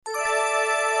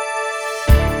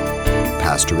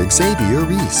Pastor Xavier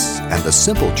Reese and the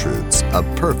simple truths of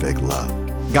perfect love.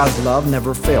 God's love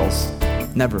never fails.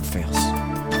 Never fails.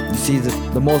 You see,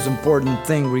 the most important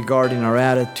thing regarding our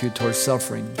attitude towards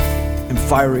suffering and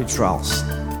fiery trials,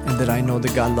 and that I know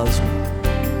that God loves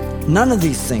me. None of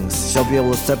these things shall be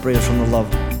able to separate us from the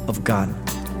love of God.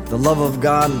 The love of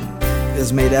God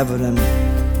is made evident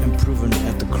and proven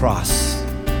at the cross,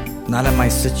 not in my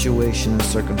situation and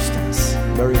circumstance.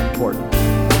 Very important.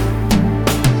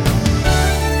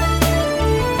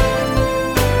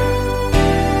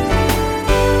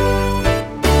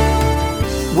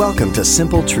 Welcome to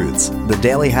Simple Truths, the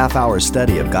daily half-hour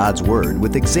study of God's Word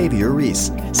with Xavier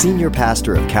Reese, Senior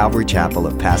Pastor of Calvary Chapel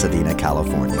of Pasadena,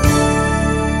 California.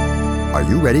 Are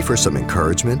you ready for some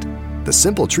encouragement? The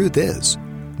simple truth is,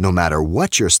 no matter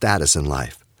what your status in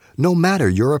life, no matter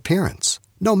your appearance,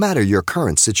 no matter your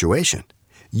current situation,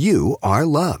 you are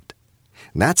loved.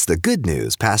 That's the good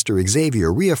news Pastor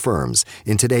Xavier reaffirms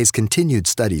in today's continued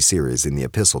study series in the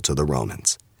Epistle to the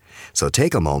Romans. So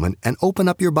take a moment and open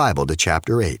up your Bible to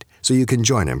chapter 8 so you can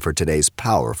join him for today's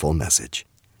powerful message.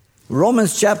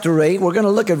 Romans chapter 8, we're going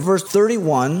to look at verse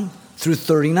 31 through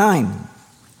 39.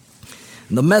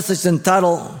 The message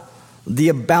entitled, The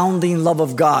Abounding Love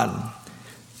of God.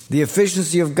 The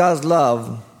efficiency of God's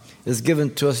love is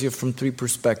given to us here from three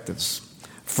perspectives.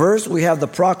 First, we have the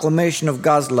proclamation of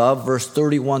God's love, verse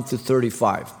 31 to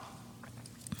 35.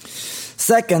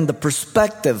 Second, the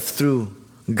perspective through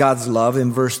God's love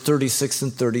in verse 36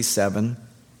 and 37.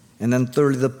 And then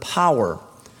thirdly, the power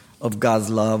of God's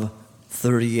love,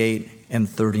 38 and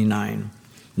 39.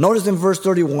 Notice in verse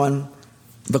 31,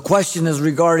 the question is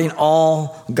regarding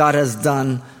all God has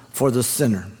done for the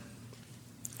sinner.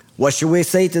 What should we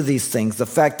say to these things? The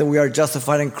fact that we are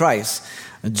justified in Christ.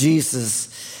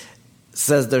 Jesus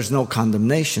says there's no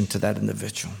condemnation to that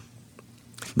individual.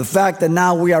 The fact that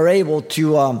now we are able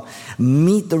to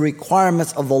meet the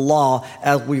requirements of the law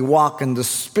as we walk in the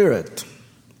Spirit.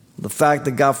 The fact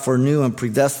that God foreknew and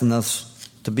predestined us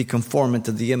to be conformed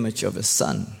to the image of His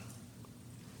Son.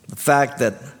 The fact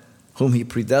that whom He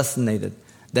predestinated,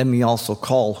 them He also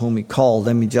called. Whom He called,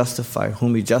 them He justified.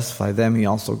 Whom He justified, them He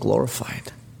also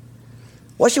glorified.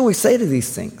 What should we say to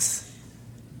these things?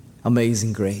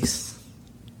 Amazing grace.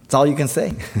 That's all you can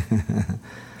say.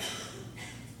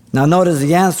 Now notice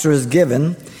the answer is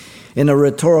given in a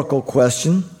rhetorical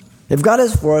question. If God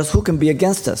is for us, who can be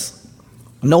against us?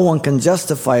 No one can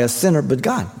justify a sinner but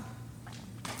God.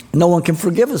 No one can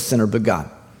forgive a sinner but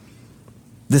God.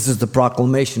 This is the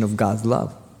proclamation of God's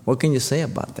love. What can you say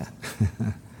about that?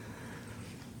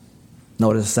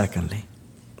 Notice secondly,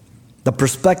 the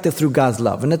perspective through God's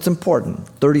love. And it's important.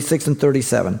 36 and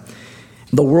 37.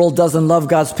 The world doesn't love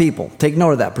God's people. Take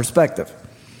note of that perspective.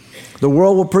 The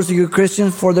world will persecute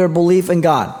Christians for their belief in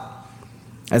God.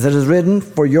 As it is written,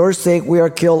 for your sake we are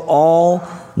killed all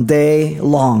day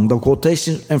long. The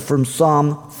quotation is from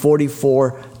Psalm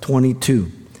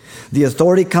 44:22. The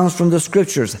authority comes from the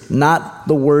Scriptures, not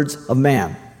the words of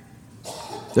man.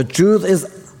 The truth is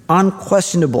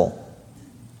unquestionable.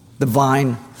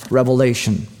 Divine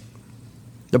revelation.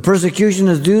 The persecution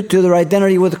is due to their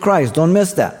identity with Christ. Don't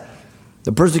miss that.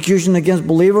 The persecution against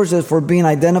believers is for being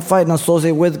identified and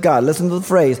associated with God. Listen to the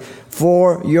phrase,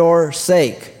 for your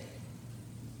sake.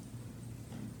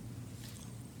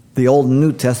 The Old and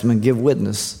New Testament give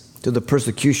witness to the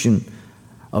persecution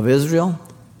of Israel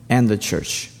and the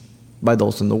church by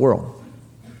those in the world.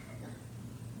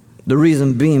 The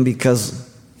reason being because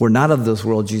we're not of this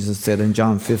world, Jesus said in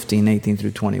John 15:18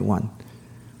 through 21.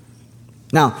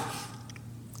 Now,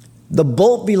 the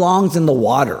boat belongs in the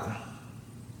water.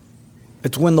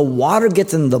 It's when the water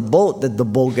gets in the boat that the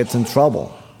boat gets in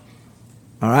trouble.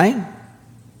 All right?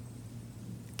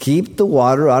 Keep the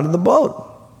water out of the boat.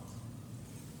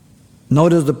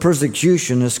 Notice the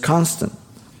persecution is constant.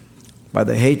 By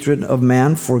the hatred of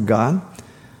man for God,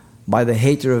 by the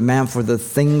hatred of man for the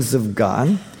things of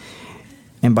God,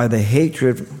 and by the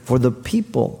hatred for the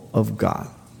people of God.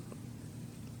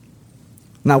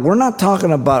 Now, we're not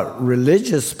talking about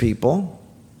religious people.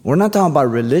 We're not talking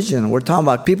about religion. We're talking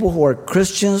about people who are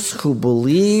Christians, who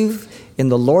believe in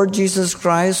the Lord Jesus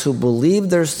Christ, who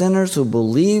believe they're sinners, who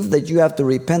believe that you have to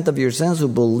repent of your sins, who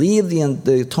believe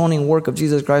the atoning work of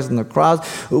Jesus Christ on the cross,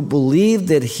 who believe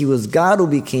that He was God who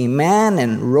became man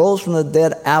and rose from the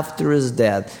dead after His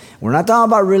death. We're not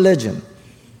talking about religion.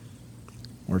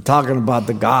 We're talking about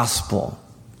the gospel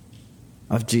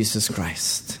of Jesus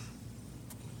Christ.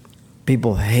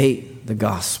 People hate the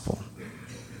gospel.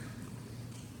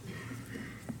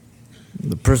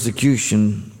 The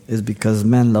persecution is because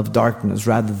men love darkness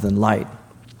rather than light.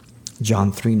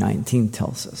 John 3:19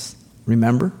 tells us.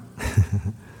 Remember?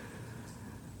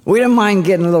 We didn't mind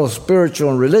getting a little spiritual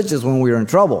and religious when we were in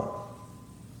trouble.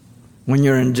 When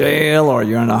you're in jail or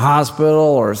you're in a hospital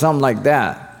or something like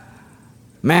that.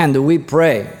 Man, do we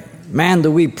pray. Man, do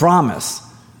we promise.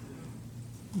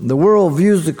 The world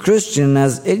views the Christian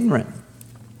as ignorant,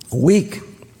 weak,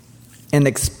 and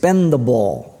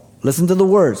expendable. Listen to the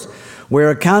words. We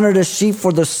are accounted as sheep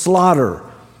for the slaughter.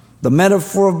 The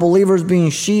metaphor of believers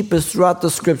being sheep is throughout the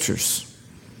Scriptures.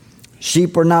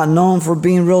 Sheep are not known for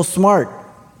being real smart,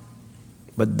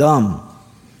 but dumb.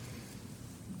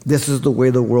 This is the way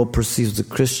the world perceives the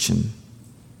Christian.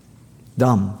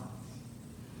 Dumb.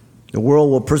 The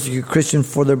world will persecute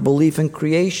Christians for their belief in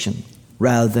creation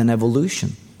rather than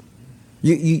evolution.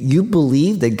 You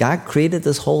believe that God created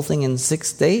this whole thing in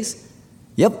 6 days?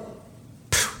 Yep.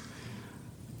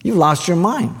 You've lost your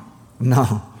mind.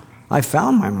 No, I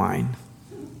found my mind.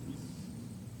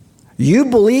 You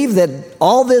believe that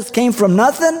all this came from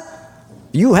nothing?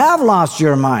 You have lost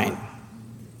your mind.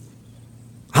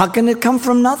 How can it come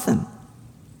from nothing?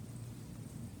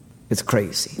 It's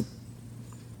crazy.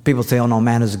 People say, oh no,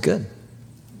 man is good.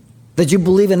 That you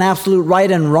believe in absolute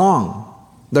right and wrong.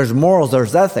 There's morals,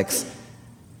 there's ethics.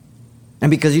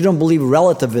 And because you don't believe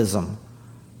relativism,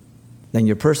 then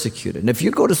you're persecuted. And if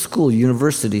you go to school,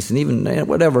 universities, and even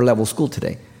whatever level school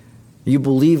today, you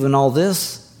believe in all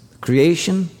this,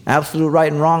 creation, absolute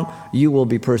right and wrong, you will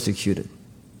be persecuted.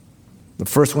 The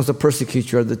first ones to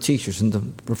persecute you are the teachers and the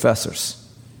professors.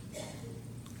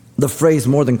 The phrase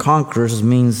more than conquerors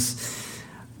means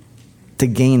to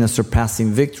gain a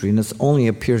surpassing victory, and this only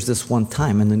appears this one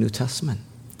time in the New Testament.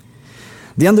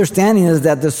 The understanding is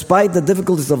that despite the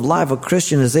difficulties of life, a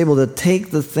Christian is able to take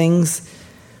the things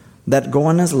that go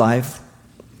in his life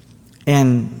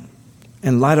and,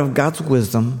 in light of God's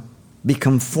wisdom, be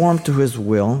conformed to his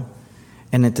will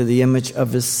and into the image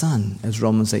of his Son, as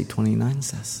Romans 8:29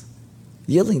 says.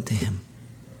 Yielding to him.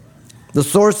 The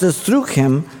source is through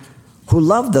him who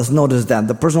loved us. Notice that.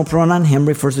 The personal pronoun him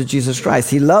refers to Jesus Christ.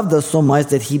 He loved us so much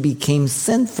that he became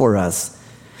sin for us.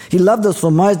 He loved us so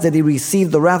much that he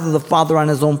received the wrath of the Father on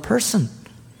his own person.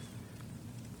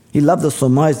 He loved us so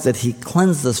much that he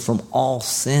cleansed us from all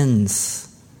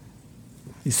sins.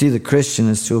 You see, the Christian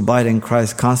is to abide in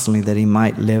Christ constantly that he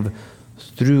might live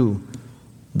through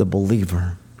the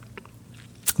believer.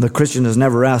 The Christian is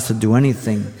never asked to do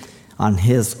anything on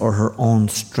his or her own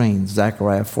strength.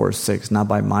 Zechariah 4:6, not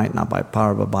by might, not by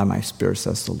power, but by my Spirit,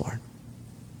 says the Lord.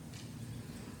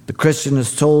 The Christian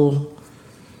is told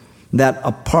that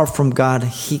apart from God,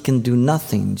 he can do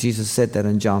nothing. Jesus said that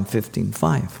in John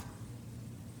 15:5.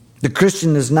 The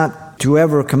Christian is not to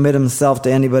ever commit himself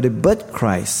to anybody but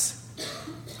Christ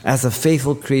as a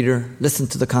faithful creator. Listen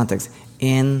to the context.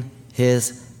 In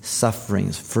his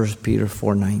sufferings. 1 Peter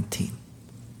 4:19.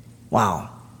 Wow.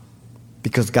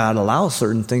 Because God allows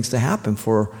certain things to happen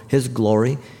for his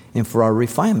glory and for our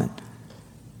refinement.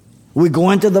 We go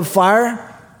into the fire,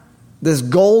 this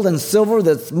gold and silver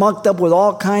that's mucked up with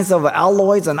all kinds of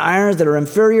alloys and irons that are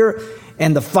inferior,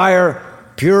 and the fire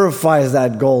purifies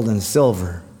that gold and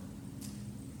silver.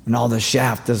 And all the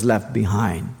shaft is left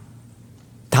behind.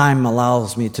 Time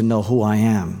allows me to know who I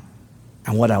am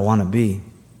and what I want to be.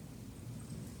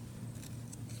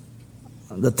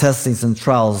 The testings and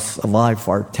trials of life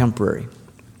are temporary.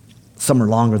 Some are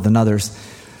longer than others.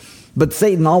 But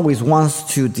Satan always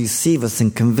wants to deceive us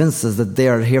and convince us that they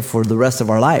are here for the rest of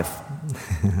our life.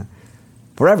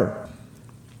 Forever.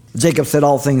 Jacob said,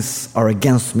 all things are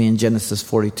against me in Genesis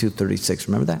 42:36.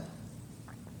 Remember that?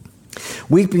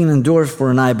 Weeping endures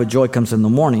for a night, but joy comes in the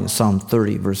morning, Psalm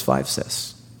 30, verse 5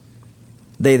 says.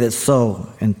 They that sow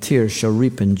in tears shall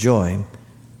reap in joy,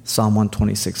 Psalm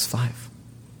 126:5.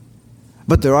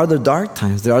 But there are the dark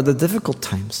times. There are the difficult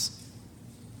times.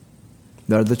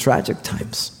 There are the tragic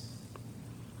times.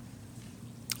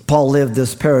 Paul lived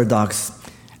this paradox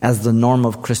as the norm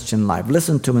of Christian life.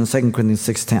 Listen to him in 2 Corinthians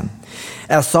 6:10.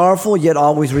 As sorrowful, yet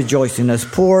always rejoicing. As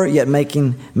poor, yet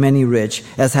making many rich.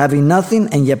 As having nothing,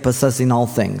 and yet possessing all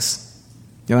things.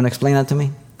 You want to explain that to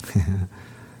me?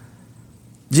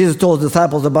 Jesus told his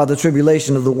disciples about the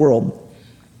tribulation of the world.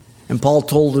 And Paul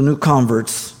told the new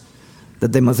converts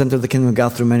that they must enter the kingdom of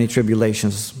God through many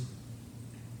tribulations.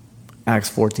 Acts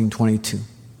 14:22.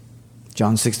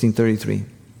 John 16:33.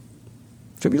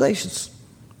 Tribulations.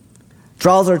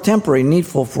 Trials are temporary,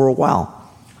 needful for a while.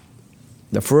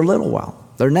 They're for a little while.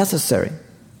 They're necessary.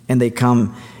 And they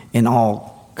come in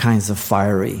all kinds of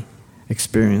fiery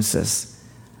experiences.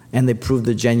 And they prove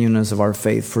the genuineness of our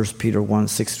faith. 1 Peter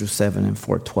 1:6-7 and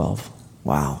 4:12.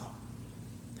 Wow.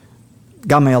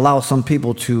 God may allow some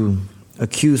people to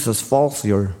accuse us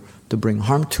falsely or to bring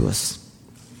harm to us.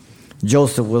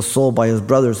 Joseph was sold by his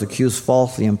brothers, accused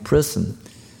falsely, in prison.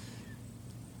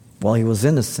 Well, he was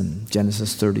innocent,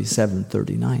 Genesis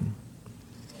 37:39.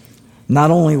 Not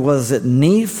only was it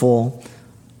needful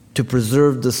to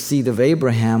preserve the seed of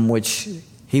Abraham, which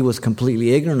he was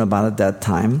completely ignorant about at that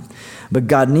time, but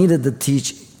God needed to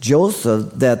teach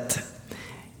Joseph that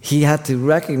he had to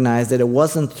recognize that it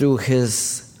wasn't through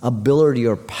his ability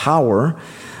or power,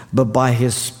 but by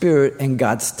his Spirit and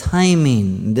God's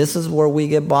timing. This is where we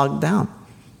get bogged down.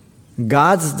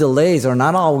 God's delays are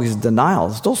not always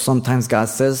denials, though sometimes God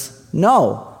says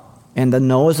no. And the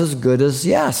no is as good as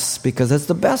yes, because it's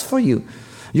the best for you.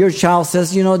 Your child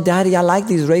says, Daddy, I like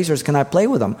these razors. Can I play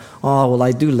with them? Oh, well,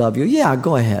 I do love you. Yeah,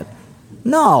 go ahead.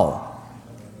 No.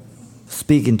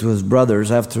 Speaking to his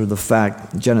brothers after the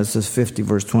fact, Genesis 50,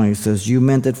 verse 20 says, you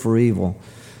meant it for evil,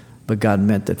 but God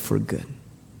meant it for good.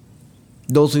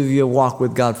 Those of you who walk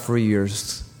with God for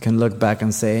years can look back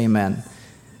and say amen,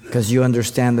 because you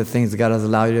understand the things that God has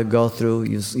allowed you to go through.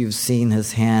 You've seen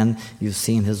his hand. You've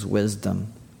seen his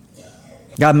wisdom.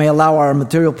 God may allow our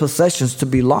material possessions to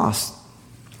be lost,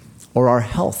 or our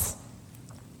health.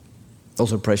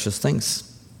 Those are precious things.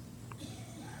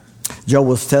 Job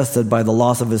was tested by the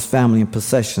loss of his family and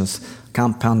possessions,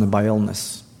 compounded by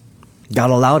illness. God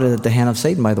allowed it at the hand of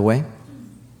Satan, by the way.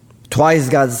 Twice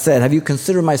God said, have you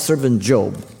considered my servant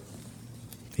Job?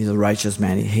 He's a righteous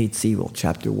man. He hates evil,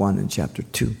 chapter 1 and chapter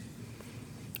 2.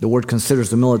 The word consider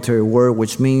is a military word,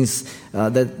 which means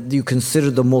that you consider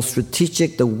the most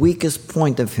strategic, the weakest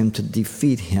point of him to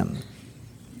defeat him.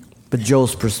 But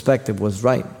Job's perspective was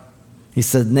right. He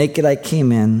said, naked I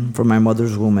came in from my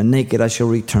mother's womb, and naked I shall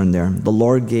return there. The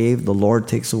Lord gave, the Lord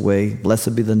takes away.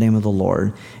 Blessed be the name of the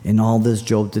Lord. In all this,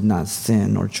 Job did not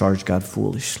sin or charge God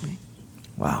foolishly.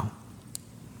 Wow.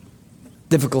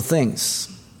 Difficult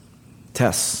things.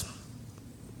 Tests.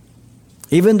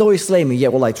 Even though he slay me,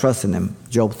 yet will I trust in him.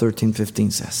 Job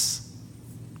 13:15 says.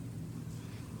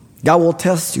 God will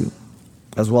test you,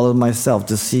 as well as myself,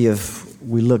 to see if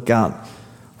we look out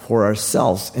for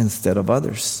ourselves instead of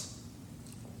others.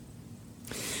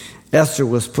 Esther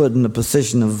was put in the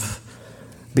position of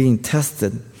being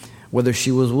tested, whether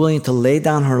she was willing to lay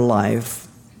down her life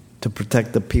to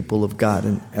protect the people of God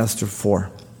in Esther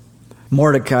 4.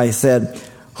 Mordecai said,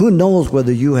 who knows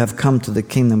whether you have come to the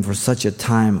kingdom for such a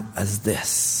time as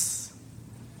this?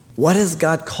 What has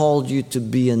God called you to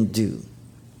be and do?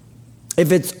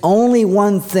 If it's only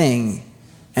one thing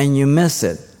and you miss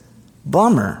it,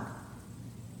 bummer.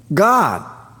 God,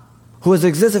 who has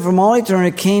existed from all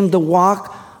eternity, came to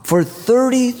walk for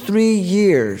 33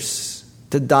 years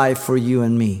to die for you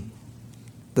and me.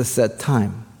 The set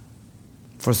time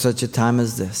for such a time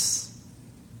as this.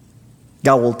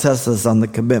 God will test us on the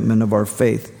commitment of our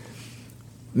faith.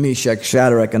 Meshach,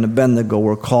 Shadrach, and Abednego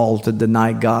were called to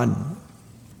deny God,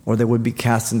 or they would be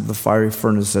cast into the fiery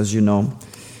furnace, as you know.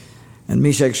 And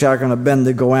Meshach, Shadrach, and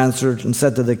Abednego answered and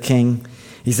said to the king,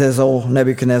 he says, "O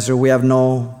Nebuchadnezzar, we have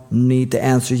no need to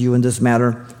answer you in this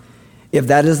matter. If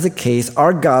that is the case,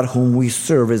 our God whom we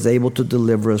serve is able to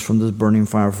deliver us from this burning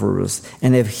fire furnace.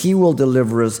 And if he will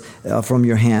deliver us from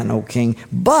your hand, O king.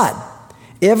 But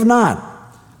if not,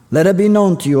 let it be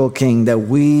known to you, O king, that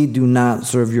we do not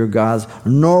serve your gods,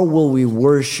 nor will we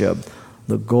worship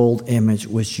the gold image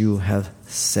which you have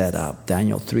set up."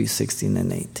 Daniel 3:16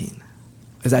 and 18.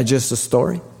 Is that just a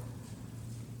story?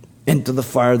 Into the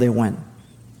fire they went.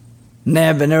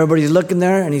 Neb and everybody's looking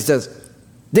there, and he says,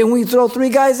 "Didn't we throw 3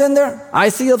 guys in there? I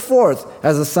see a 4th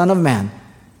as the Son of Man." And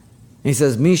he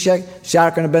says, "Meshach,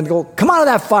 Shadrach, and Abednego, come out of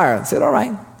that fire." I said, "All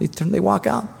right." They walk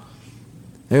out.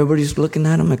 Everybody's looking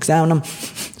at them, examining them,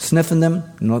 sniffing them.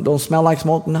 No, don't smell like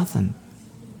smoke, nothing.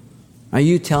 Now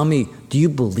you tell me, do you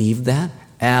believe that?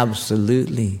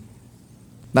 Absolutely.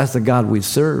 That's the God we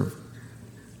serve.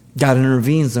 God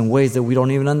intervenes in ways that we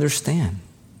don't even understand.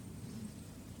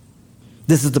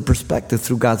 This is the perspective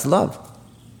through God's love.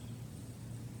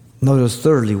 Notice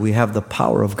thirdly, we have the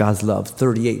power of God's love,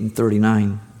 38 and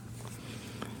 39.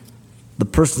 The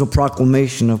personal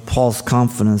proclamation of Paul's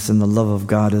confidence in the love of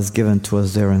God is given to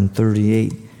us there in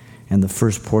 38 and the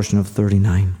first portion of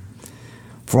 39.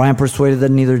 "For I am persuaded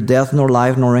that neither death, nor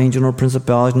life, nor angel, nor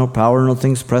principalities, nor power, nor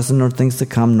things present, nor things to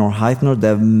come, nor height, nor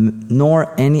depth, nor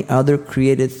any other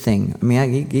created thing." I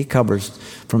mean, he covers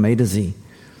from A to Z.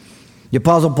 The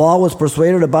Apostle Paul was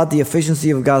persuaded about the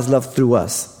efficiency of God's love through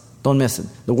us. Don't miss it.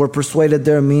 The word persuaded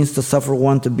there means to suffer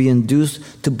one to be induced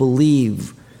to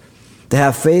believe, to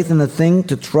have faith in the thing,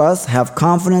 to trust, have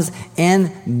confidence, and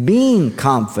being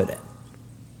confident.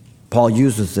 Paul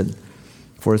uses it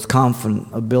for his confident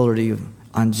ability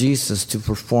on Jesus to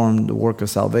perform the work of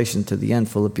salvation to the end,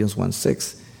 Philippians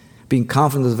 1:6. being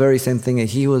confident of the very same thing, that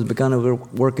he who has begun a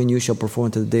work in you shall perform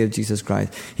to the day of Jesus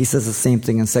Christ. He says the same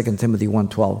thing in 2 Timothy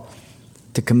 1:12,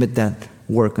 to commit that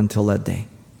work until that day.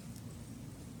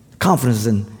 Confidence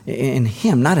in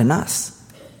him, not in us.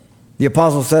 The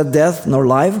apostle said, death nor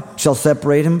life shall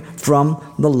separate him from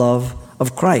the love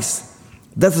of Christ.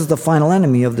 Death is the final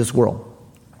enemy of this world.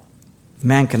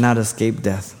 Man cannot escape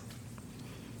death.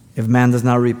 If man does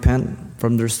not repent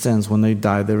from their sins when they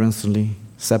die, they're instantly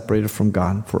separated from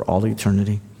God for all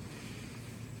eternity.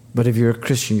 But if you're a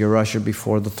Christian, you're ushered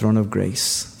before the throne of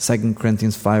grace. 2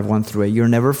 Corinthians 5:1-8. You're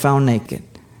never found naked.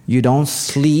 You don't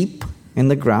sleep in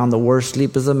the ground. The word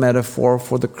sleep is a metaphor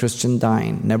for the Christian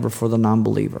dying, never for the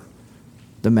non-believer.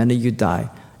 The minute you die,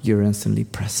 you're instantly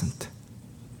present.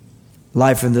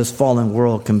 Life in this fallen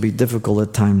world can be difficult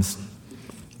at times.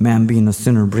 Man, being a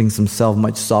sinner, brings himself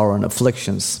much sorrow and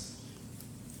afflictions.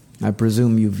 I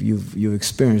presume you've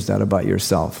experienced that about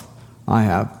yourself. I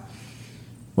have.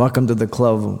 Welcome to the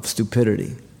club of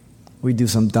stupidity. We do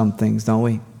some dumb things, don't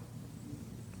we?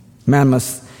 Man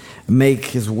must make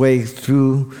his way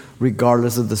through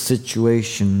regardless of the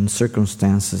situation and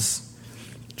circumstances,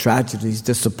 tragedies,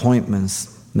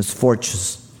 disappointments,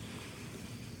 misfortunes.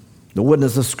 The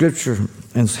witness of Scripture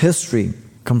and history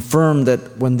confirm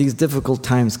that when these difficult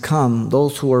times come,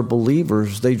 those who are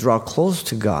believers, they draw close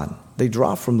to God. They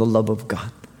draw from the love of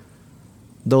God.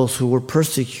 Those who were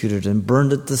persecuted and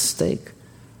burned at the stake.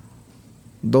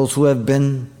 Those who have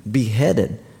been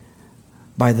beheaded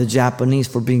by the Japanese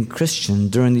for being Christian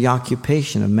during the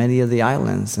occupation of many of the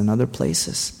islands and other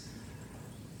places.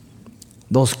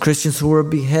 Those Christians who were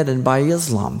beheaded by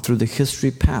Islam through the history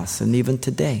past and even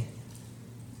today.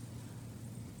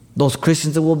 Those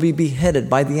Christians that will be beheaded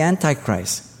by the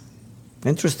Antichrist.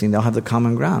 Interesting, they'll have the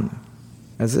common ground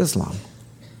as Islam.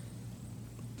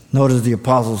 Notice the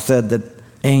apostle said that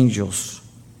angels,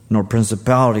 nor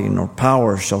principality, nor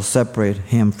power shall separate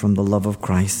him from the love of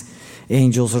Christ.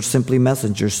 Angels are simply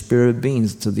messengers, spirit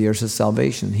beings to the heirs of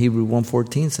salvation. Hebrews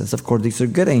 1:14 says, of course, these are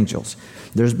good angels.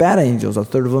 There's bad angels. A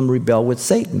third of them rebel with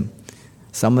Satan.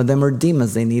 Some of them are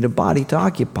demons. They need a body to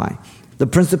occupy. The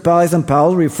principalities and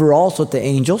powers refer also to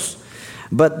angels,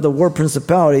 but the word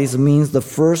principalities means the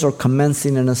first or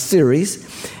commencing in a series,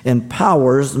 and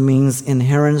powers means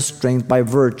inherent strength by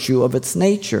virtue of its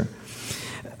nature.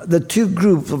 The two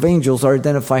groups of angels are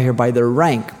identified here by their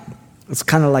rank. It's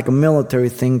kind of like a military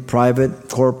thing, private,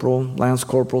 corporal, lance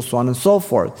corporal, so on and so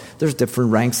forth. There's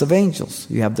different ranks of angels.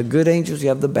 You have the good angels, you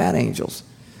have the bad angels.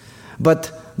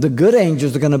 But the good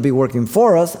angels are going to be working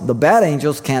for us. The bad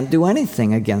angels can't do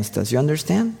anything against us. You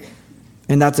understand?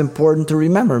 And that's important to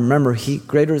remember. Remember,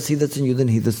 greater is he that's in you than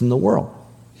he that's in the world.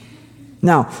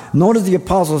 Now, notice the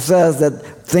apostle says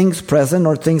that things present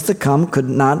or things to come could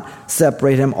not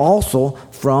separate him also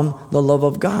from the love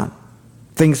of God.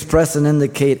 Things present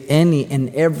indicate any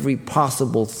and every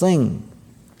possible thing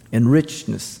in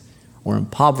richness or in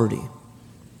poverty,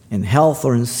 in health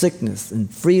or in sickness, in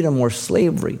freedom or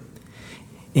slavery,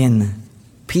 in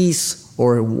peace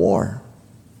or in war.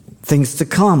 Things to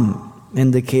come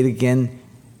indicate again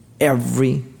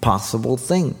every possible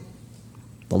thing.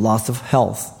 The loss of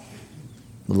health,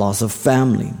 the loss of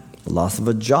family, the loss of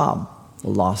a job, the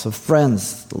loss of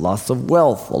friends, the loss of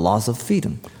wealth, the loss of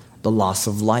freedom, the loss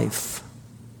of life.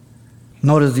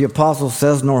 Notice the apostle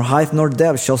says, nor height nor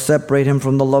depth shall separate him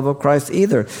from the love of Christ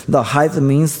either. The height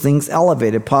means things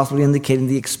elevated, possibly indicating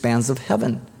the expanse of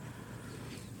heaven.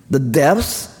 The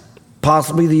depths,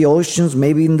 possibly the oceans,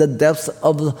 maybe in the depths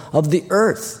of the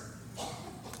earth.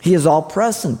 He is all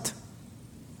present.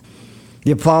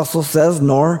 The apostle says,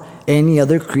 nor any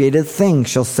other created thing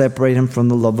shall separate him from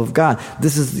the love of God.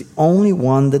 This is the only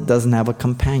one that doesn't have a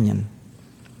companion.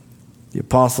 The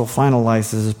apostle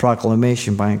finalizes his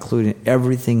proclamation by including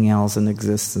everything else in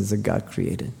existence that God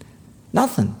created.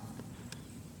 Nothing.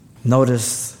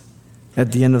 Notice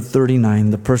at the end of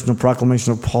 39, the personal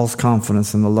proclamation of Paul's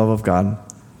confidence in the love of God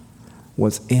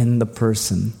was in the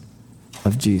person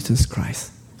of Jesus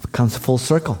Christ. It comes full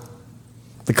circle.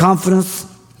 The confidence,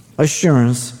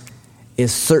 assurance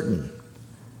is certain.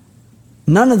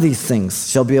 None of these things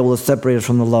shall be able to separate us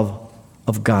from the love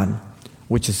of God,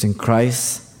 which is in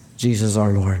Christ Jesus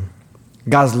our Lord.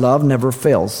 God's love never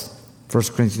fails. 1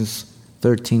 Corinthians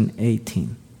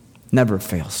 13:18. Never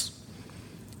fails.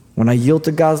 When I yield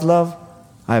to God's love,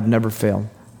 I have never failed.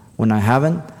 When I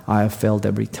haven't, I have failed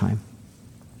every time.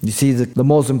 You see, the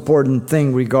most important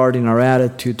thing regarding our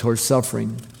attitude towards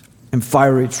suffering and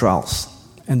fiery trials,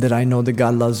 and that I know that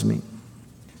God loves me.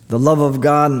 The love of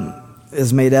God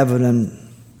is made evident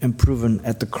and proven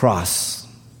at the cross,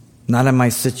 not in my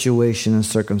situation and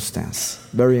circumstance.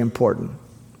 Very important.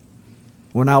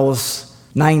 When I was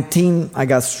 19, I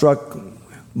got struck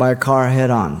by a car head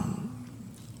on.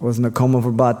 I was in a coma for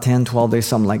about 10, 12 days,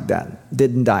 something like that.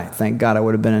 Didn't die. Thank God, I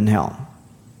would have been in hell.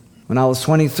 When I was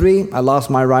 23, I lost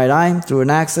my right eye through an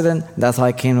accident. That's how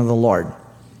I came to the Lord.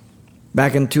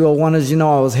 Back in 2001, as you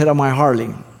know, I was hit on my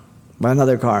Harley by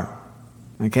another car.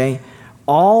 Okay?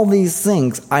 All these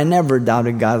things, I never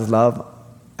doubted God's love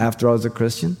after I was a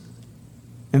Christian.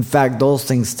 In fact, those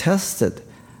things tested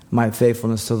my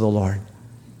faithfulness to the Lord.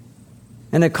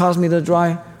 And it caused me to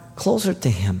draw closer to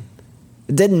Him.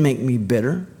 It didn't make me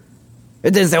bitter.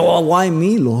 It didn't say, well, why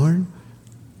me, Lord?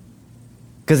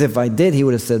 Because if I did, He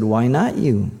would have said, why not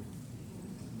you?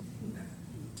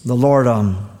 The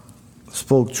Lord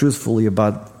spoke truthfully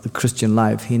about the Christian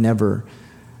life. He never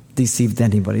deceived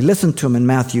anybody. Listen to Him in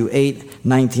Matthew 8,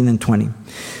 19 and 20.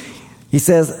 He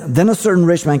says, then a certain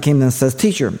rich man came and says,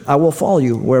 Teacher, I will follow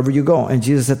you wherever you go. And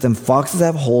Jesus said to them, foxes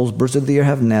have holes, birds of the air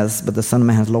have nests, but the Son of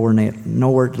Man has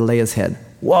nowhere to lay His head.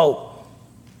 Whoa!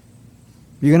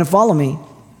 You're going to follow me.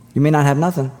 You may not have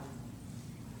nothing.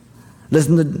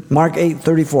 Listen to Mark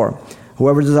 8:34.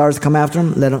 Whoever desires to come after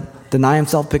Him, let him deny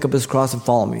himself, pick up his cross, and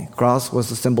follow me. Cross was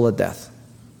the symbol of death.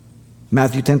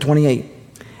 Matthew 10:28.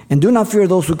 And do not fear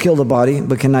those who kill the body,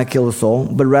 but cannot kill the soul,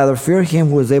 but rather fear Him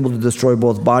who is able to destroy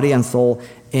both body and soul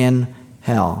in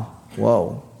hell.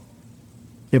 Whoa.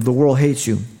 If the world hates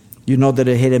you, you know that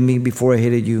it hated me before it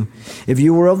hated you. If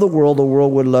you were of the world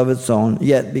would love its own.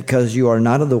 Yet because you are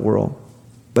not of the world,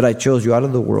 but I chose you out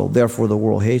of the world, therefore the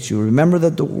world hates you. Remember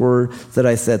that the word that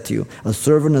I said to you, a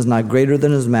servant is not greater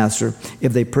than his master.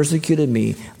 If they persecuted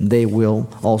me, they will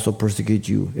also persecute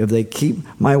you. If they keep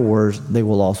my words, they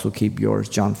will also keep yours.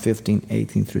 John 15,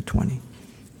 18 through 20.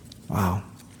 Wow.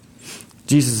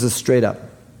 Jesus is straight up.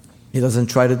 He doesn't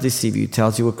try to deceive you. He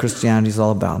tells you what Christianity is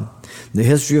all about. The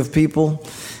history of people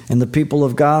and the people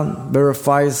of God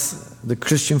verifies the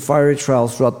Christian fiery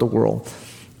trials throughout the world.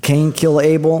 Cain killed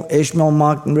Abel, Ishmael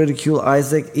mocked and ridiculed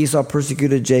Isaac, Esau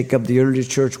persecuted Jacob, the early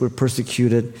church were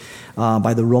persecuted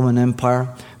by the Roman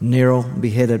Empire, Nero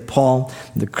beheaded Paul,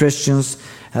 the Christians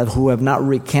who have not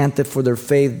recanted for their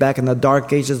faith back in the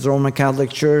dark ages of the Roman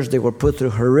Catholic Church, they were put through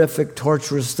horrific,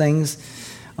 torturous things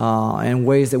in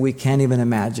ways that we can't even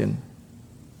imagine.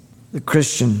 The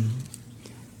Christian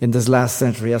in this last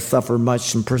century has suffered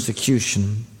much in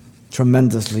persecution,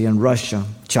 tremendously in Russia,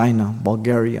 China,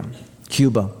 Bulgaria,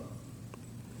 Cuba.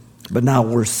 But now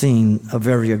we're seeing a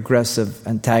very aggressive,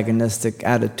 antagonistic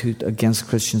attitude against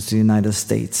Christians in the United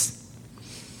States.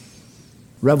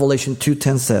 Revelation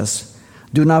 2:10 says,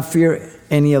 do not fear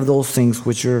any of those things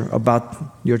which you're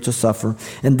to suffer.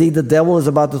 Indeed, the devil is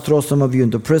about to throw some of you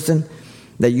into prison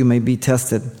that you may be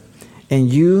tested. And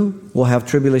you will have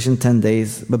tribulation 10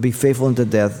 days, but be faithful unto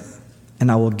death, and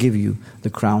I will give you the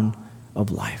crown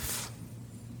of life.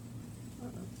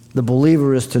 The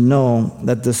believer is to know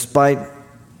that despite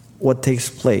what takes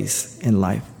place in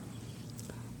life,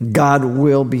 God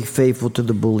will be faithful to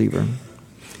the believer.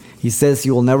 He says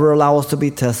He will never allow us to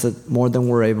be tested more than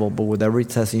we're able, but with every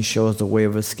testing shows the way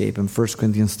of escape in 1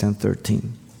 Corinthians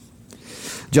 10:13.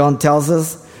 John tells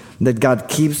us that God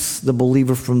keeps the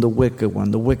believer from the wicked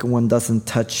one. The wicked one doesn't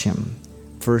touch him.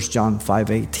 1 John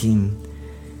 5:18.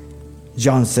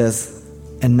 John says,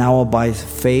 and now abides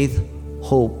faith,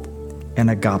 hope, and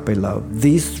agape love.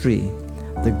 These three,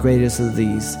 the greatest of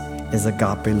these is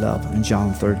agape love in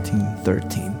John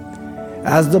 13:13.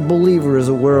 As the believer is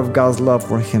aware of God's love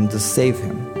for him to save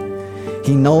him,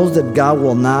 he knows that God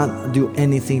will not do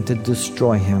anything to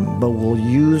destroy him, but will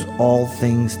use all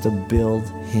things to build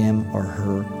him or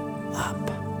her up.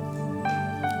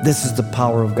 This is the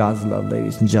power of God's love,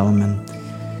 ladies and gentlemen.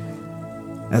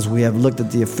 As we have looked at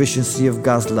the efficiency of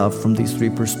God's love from these three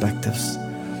perspectives,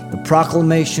 the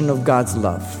proclamation of God's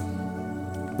love,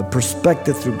 the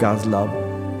perspective through God's love,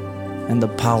 and the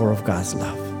power of God's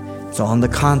love. It's all in the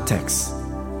context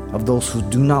of those who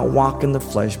do not walk in the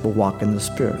flesh but walk in the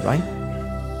Spirit, right?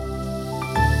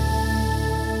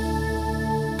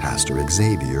 Pastor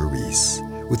Xavier Reese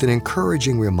with an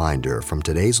encouraging reminder from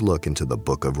today's look into the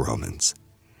book of Romans.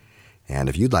 And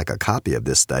if you'd like a copy of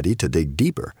this study to dig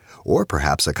deeper, or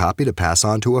perhaps a copy to pass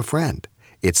on to a friend,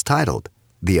 it's titled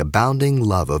The Abounding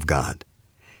Love of God.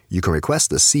 You can request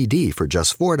the CD for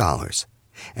just $4,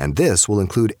 and this will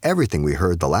include everything we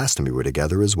heard the last time we were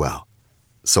together as well.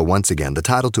 So once again, the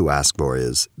title to ask for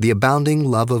is The Abounding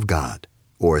Love of God,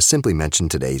 or simply mention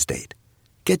today's date.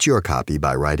 Get your copy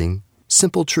by writing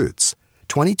Simple Truths,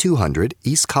 2200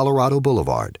 East Colorado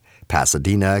Boulevard,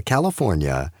 Pasadena,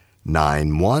 California,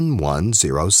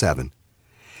 91107.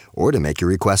 Or to make your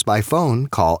request by phone,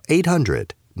 call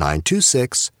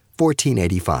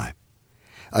 800-926-1485.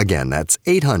 Again, that's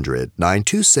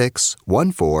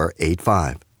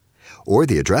 800-926-1485. Or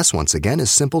the address once again is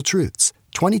Simple Truths,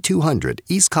 2200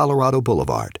 East Colorado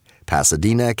Boulevard,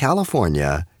 Pasadena,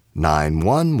 California,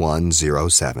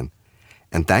 91107.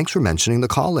 And thanks for mentioning the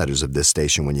call letters of this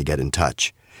station when you get in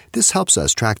touch. This helps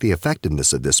us track the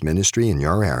effectiveness of this ministry in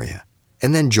your area.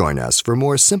 And then join us for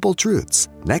more Simple Truths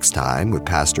next time with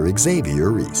Pastor Xavier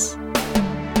Reese.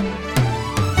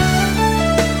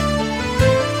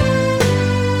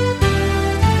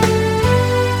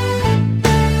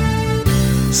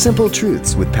 Simple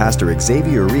Truths with Pastor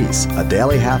Xavier Reese, a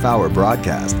daily half-hour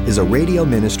broadcast, is a radio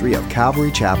ministry of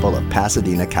Calvary Chapel of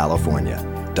Pasadena, California.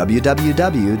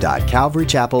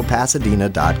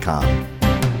 www.calvarychapelpasadena.com.